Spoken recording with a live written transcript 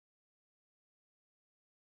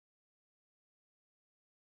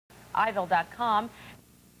iville.com.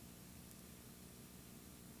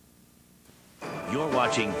 You're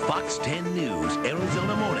watching Fox 10 News,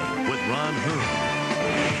 Arizona Morning with Ron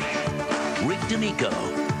Hearn, Rick D'Amico,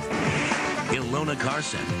 Ilona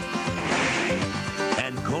Carson,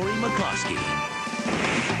 and Corey McCloskey.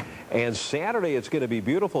 And Saturday, it's going to be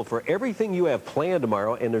beautiful for everything you have planned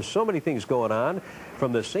tomorrow. And there's so many things going on,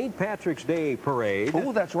 from the St. Patrick's Day Parade.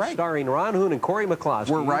 Oh, that's right. Starring Ron Hoon and Corey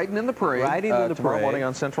McCloskey. We're riding in the parade. Tomorrow morning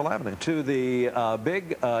on Central Avenue. To the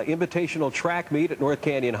big invitational track meet at North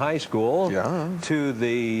Canyon High School. Yeah. To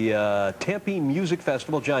the Tempe Music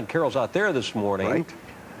Festival. John Carroll's out there this morning. Right.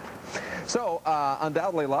 So,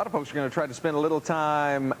 undoubtedly, a lot of folks are going to try to spend a little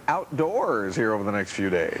time outdoors here over the next few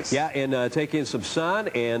days. Yeah, and take in some sun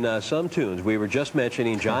and some tunes. We were just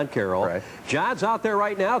mentioning John Carroll. Right. John's out there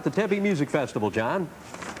right now at the Tempe Music Festival. John?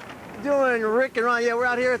 Doing, Rick and Ron? Yeah, we're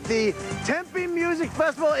out here at the Tempe Music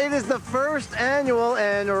Festival. It is the first annual,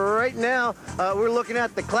 and right now we're looking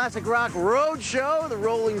at the Classic Rock Road Show, the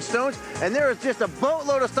Rolling Stones, and there is just a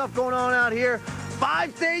boatload of stuff going on out here.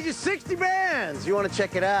 5 stages, 60 bands. You want to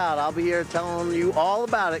check it out? I'll be here telling you all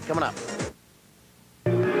about it coming up.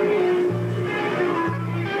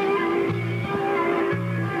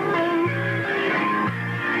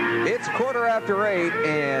 It's 8:15,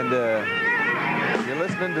 and you're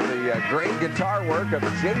listening to the great guitar work of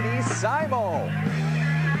J.D. Simo.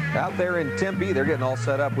 Out there in Tempe, they're getting all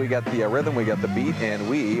set up. We got the rhythm, we got the beat, and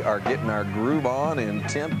we are getting our groove on in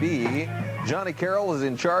Tempe. Johnny Carroll is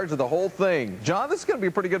in charge of the whole thing. John, this is going to be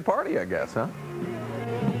a pretty good party, I guess, huh?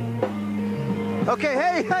 Okay,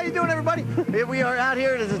 hey, how you doing, everybody? We are out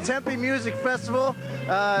here at the Tempe Music Festival.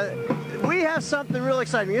 We have something real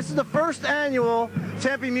exciting. This is the first annual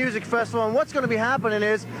Tempe Music Festival, and what's going to be happening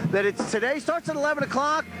is that it's today starts at 11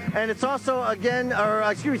 o'clock, and it's also again, or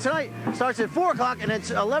excuse me, tonight starts at 4 o'clock, and it's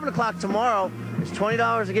 11 o'clock tomorrow. It's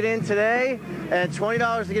 $20 to get in today and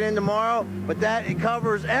 $20 to get in tomorrow, but it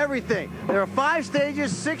covers everything. There are 5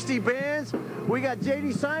 stages, 60 bands. We got J.D.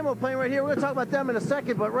 Simo playing right here. We're going to talk about them in a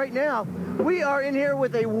second, but right now we are in here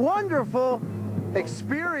with a wonderful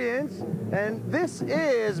experience, and this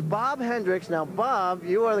is Bob Hendrix. Now, Bob,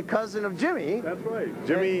 you are the cousin of Jimmy. That's right.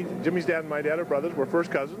 Jimmy's dad and my dad are brothers. We're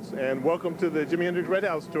first cousins, and welcome to the Jimi Hendrix Red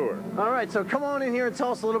House Tour. All right, so come on in here and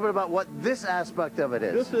tell us a little bit about what this aspect of it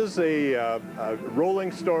is. This is a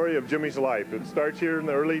rolling story of Jimmy's life. It starts here in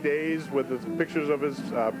the early days with the pictures of his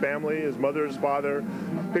family, his mother, his father,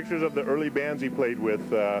 pictures of the early bands he played with,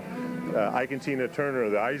 Ike and Tina Turner,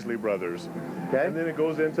 the Isley Brothers. Okay. And then it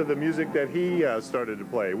goes into the music that he started to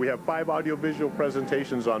play. We have 5 audiovisual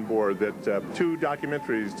presentations on board, 2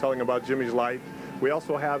 documentaries telling about Jimmy's life. We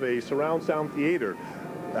also have a surround sound theater.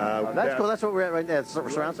 That's cool. That's what we're at right now. It's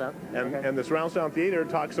surround sound. And the surround sound theater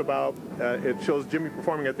talks about, it shows Jimmy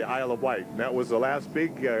performing at the Isle of Wight. And that was the last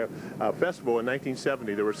big festival in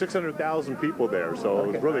 1970. There were 600,000 people there, so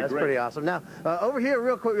it was really great. That's pretty awesome. Now, over here,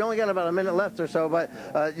 real quick, we only got about a minute left or so, but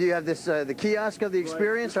you have this, the kiosk of the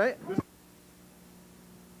experience, right?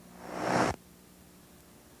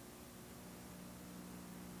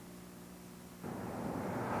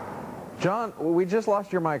 John, we just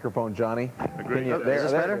lost your microphone, Johnny.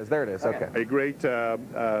 There it is. Okay. A great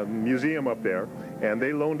museum up there, and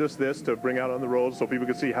they loaned us this to bring out on the road so people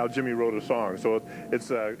could see how Jimmy wrote a song. So it's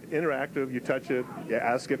interactive. You touch it, you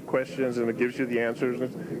ask it questions, and it gives you the answers,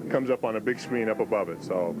 and it comes up on a big screen up above it.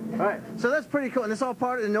 So. All right. So that's pretty cool, and it's all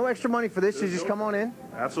part of no extra money for this. You just come on in.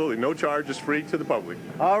 Absolutely, no charge. It's free to the public.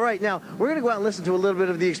 All right. Now we're going to go out and listen to a little bit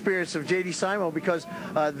of the experience of J.D. Simo, because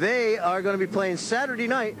they are going to be playing Saturday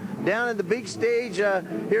night down at the big stage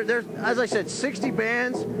here. There's, as I said, 60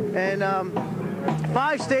 bands and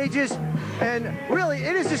 5 stages, and really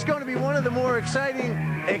it is just going to be one of the more exciting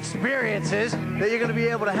experiences that you're going to be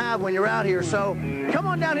able to have when you're out here. So come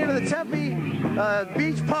on down here to the Tempe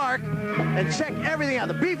Beach Park and check everything out.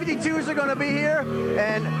 The B-52s are going to be here,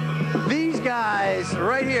 and these guys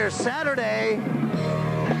right here Saturday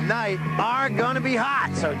night are going to be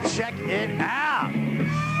hot, so check it out.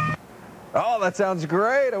 Oh, that sounds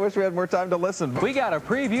great. I wish we had more time to listen. We got a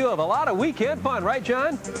preview of a lot of weekend fun, right,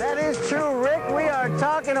 John? That is true, Rick. We are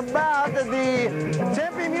talking about the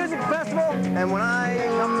Tempe Music Festival, and when I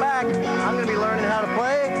come back, I'm going to be learning how to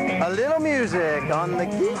play a little music on the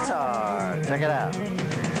guitar. Check it out.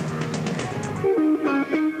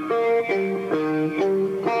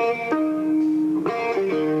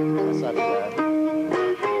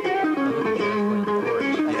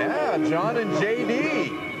 Yeah, John and J.D.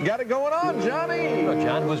 Got it going on, Johnny. Well,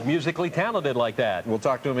 John was musically talented like that. We'll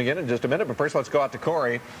talk to him again in just a minute, but first let's go out to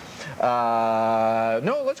Corey.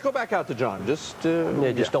 No, let's go back out to John. Just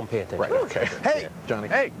don't pay attention. Right, okay. Hey, Johnny.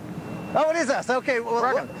 Hey. Oh, it is us. Okay,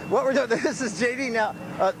 well, what we're doing, this is JD now.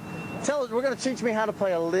 Tell us, we're going to teach me how to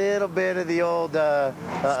play a little bit of the old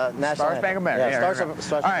National Star Spangled Banner. Yeah, Star Spangled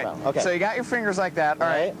Banner. All right, Okay. so you got your fingers like that. All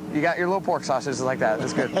right. You got your little pork sausages like that.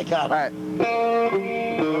 That's good. I got it. All right.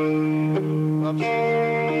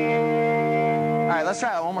 All right, let's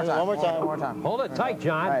try that one more time. One more time. One more time. Hold it tight,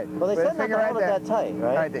 John. All right. Well, they said not to hold it that tight, right?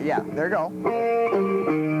 All right, yeah, there you go.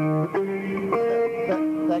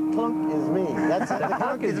 That clunk is me. The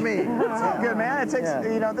clunk is me. It's all good, man. It takes,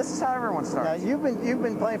 you know, this is how everyone starts. Now, you've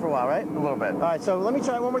been playing for a while, right? A little bit. All right, so let me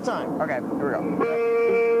try it one more time. Okay, here we go.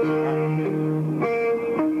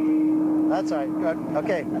 That's all right. Good.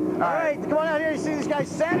 Okay. All right, come on out here. You see these guys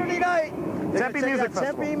Saturday night. Tempe Music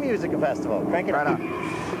Festival. Tempe Music Festival. Crank it right up.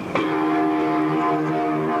 on.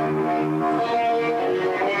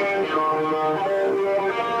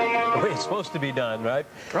 The way it's supposed to be done, right?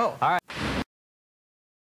 Oh. All right.